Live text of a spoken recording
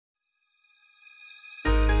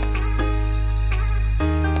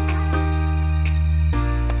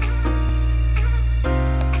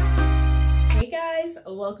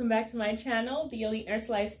welcome back to my channel, The Elite Nurse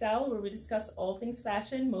Lifestyle, where we discuss all things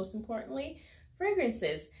fashion, most importantly,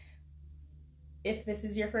 fragrances. If this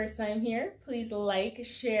is your first time here, please like,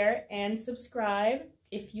 share, and subscribe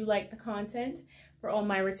if you like the content. For all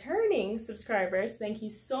my returning subscribers, thank you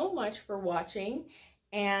so much for watching.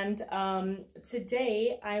 And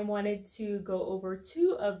today I wanted to go over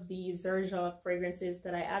two of the Xerjoff fragrances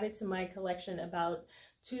that I added to my collection about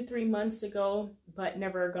 2-3 months ago, but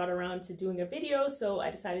never got around to doing a video, so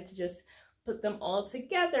I decided to just put them all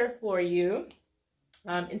together for you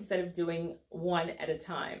instead of doing one at a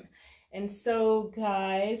time. And so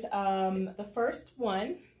guys, the first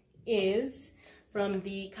one is from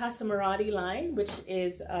the Casamarati line, which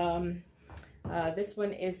is this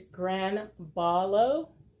one is Gran Ballo.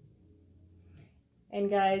 And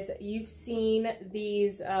guys, you've seen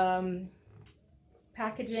these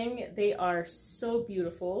packaging. They are so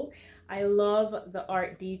beautiful. I love the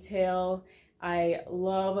art detail. I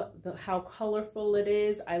love how colorful it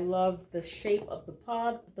is. I love the shape of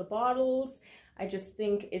the bottles. I just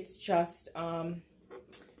think it's just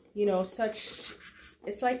you know,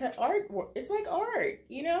 it's like an art. It's like art,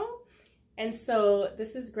 you know. And so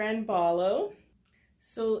this is Gran Ballo.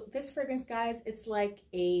 So this fragrance, guys, it's like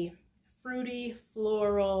a fruity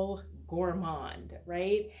floral gourmand,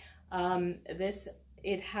 right?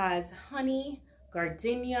 It has honey,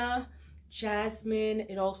 gardenia, jasmine.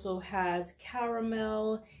 It also has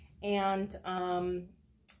caramel and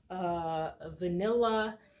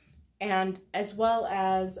vanilla, and as well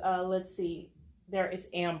as let's see, there is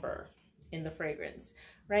amber in the fragrance,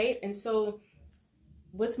 right? And so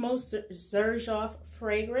with most Xerjoff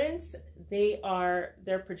fragrance,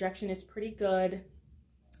 their projection is pretty good.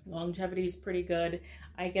 Longevity is pretty good.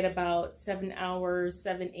 I get about 7 hours,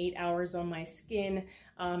 7-8 hours on my skin.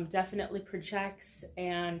 Definitely projects,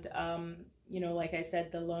 and you know, like I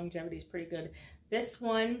said, the longevity is pretty good. This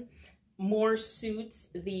one more suits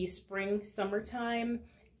the spring, summertime,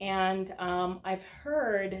 and I've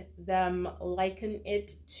heard them liken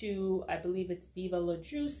it to, I believe it's Viva La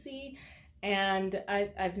Juicy, and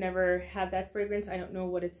I've never had that fragrance. I don't know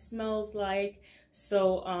what it smells like.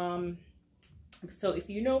 So if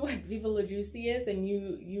you know what Viva La Juicy is and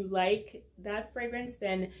you like that fragrance,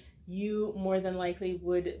 then you more than likely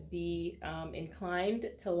would be inclined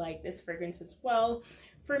to like this fragrance as well.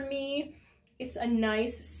 For me, it's a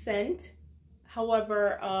nice scent.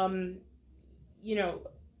 However, you know,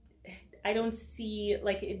 I don't see,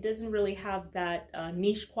 like, it doesn't really have that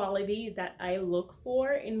niche quality that I look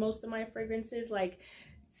for in most of my fragrances, like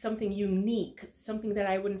something unique, something that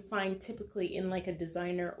I wouldn't find typically in like a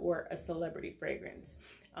designer or a celebrity fragrance.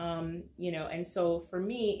 You know, and so for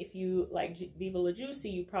me, if you like Viva La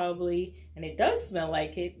Juicy, you probably, and it does smell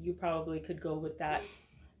like it, you probably could go with that.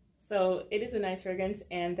 So it is a nice fragrance,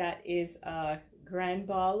 and that is Gran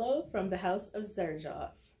Ballo from the house of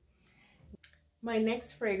Xerjoff. My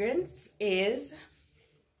next fragrance is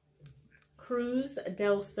Cruz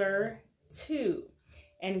Del Sur II.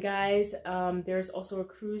 And guys, there's also a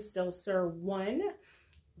Cruz Del Sur I,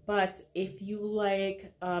 but if you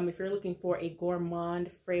like, if you're looking for a gourmand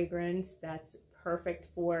fragrance that's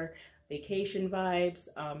perfect for vacation vibes,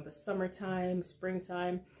 the summertime,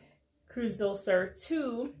 springtime, Cruz Del Sur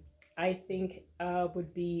II, I think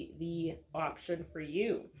would be the option for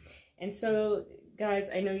you. And so guys,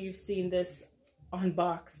 I know you've seen this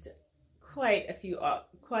unboxed quite a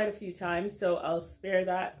few times, so I'll spare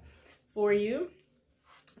that for you.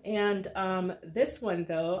 And this one,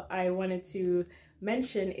 though, I wanted to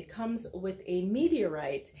mention, it comes with a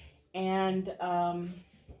meteorite, and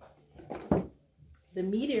the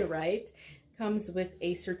meteorite comes with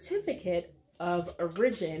a certificate of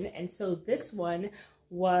origin. And so this one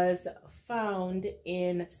was found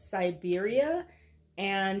in Siberia,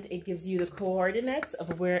 and it gives you the coordinates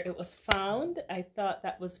of where it was found. I thought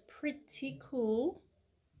that was pretty cool.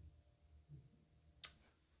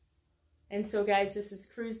 And so guys, this is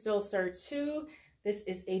Cruz Del Sur II. This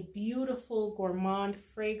is a beautiful gourmand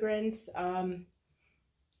fragrance.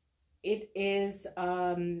 It is,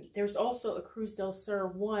 there's also a Cruz Del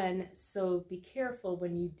Sur I, so be careful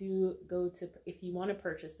when you do go to, if you want to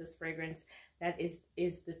purchase this fragrance, that is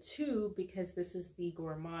the II, because this is the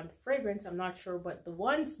gourmand fragrance. I'm not sure what the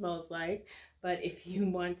one smells like, but if you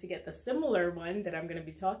want to get the similar one that I'm going to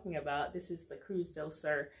be talking about, this is the Cruz Del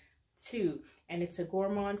Sur II, and it's a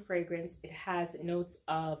gourmand fragrance. It has notes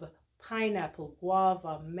of pineapple,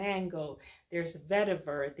 guava, mango. There's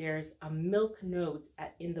vetiver. There's a milk note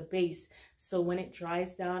in the base. So when it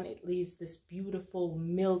dries down, it leaves this beautiful,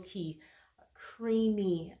 milky,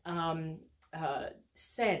 creamy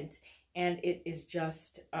scent, and it is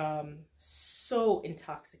just so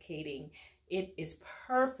intoxicating. it is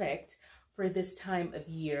perfect for this time of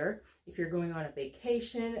year. If you're going on a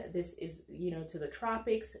vacation, this is, you know, to the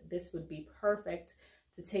tropics, this would be perfect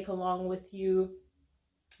to take along with you.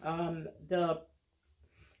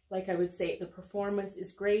 Like I would say, the performance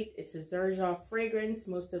is great. It's a Xerjoff fragrance.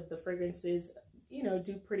 Most of the fragrances, you know,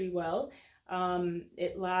 do pretty well.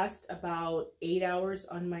 It lasts about 8 hours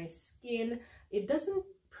on my skin. It doesn't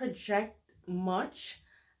project much,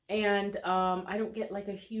 and I don't get like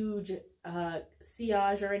a huge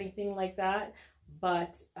sillage or anything like that.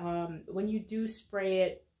 But when you do spray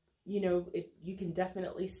it, you know, you can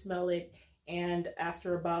definitely smell it. And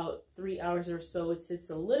after about 3 hours or so, it sits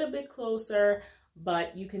a little bit closer,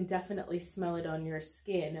 but you can definitely smell it on your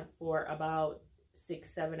skin for about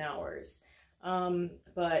 6-7 hours.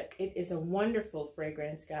 But it is a wonderful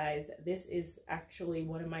fragrance, guys. This is actually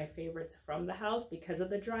one of my favorites from the house because of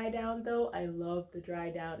the dry down, though. I love the dry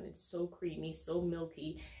down. It's so creamy, so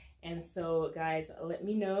milky. And so, guys, let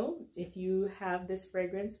me know if you have this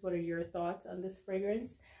fragrance. What are your thoughts on this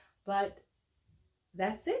fragrance? But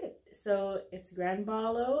that's it. So it's Gran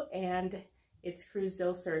Ballo and it's Cruz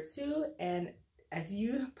Del Sur II. And as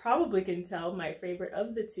you probably can tell, my favorite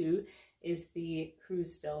of the two is the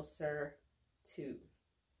Cruz Del Sur II.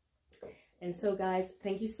 And so, guys,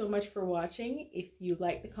 thank you so much for watching. If you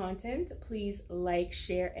like the content, please like,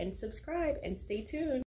 share, and subscribe, and stay tuned.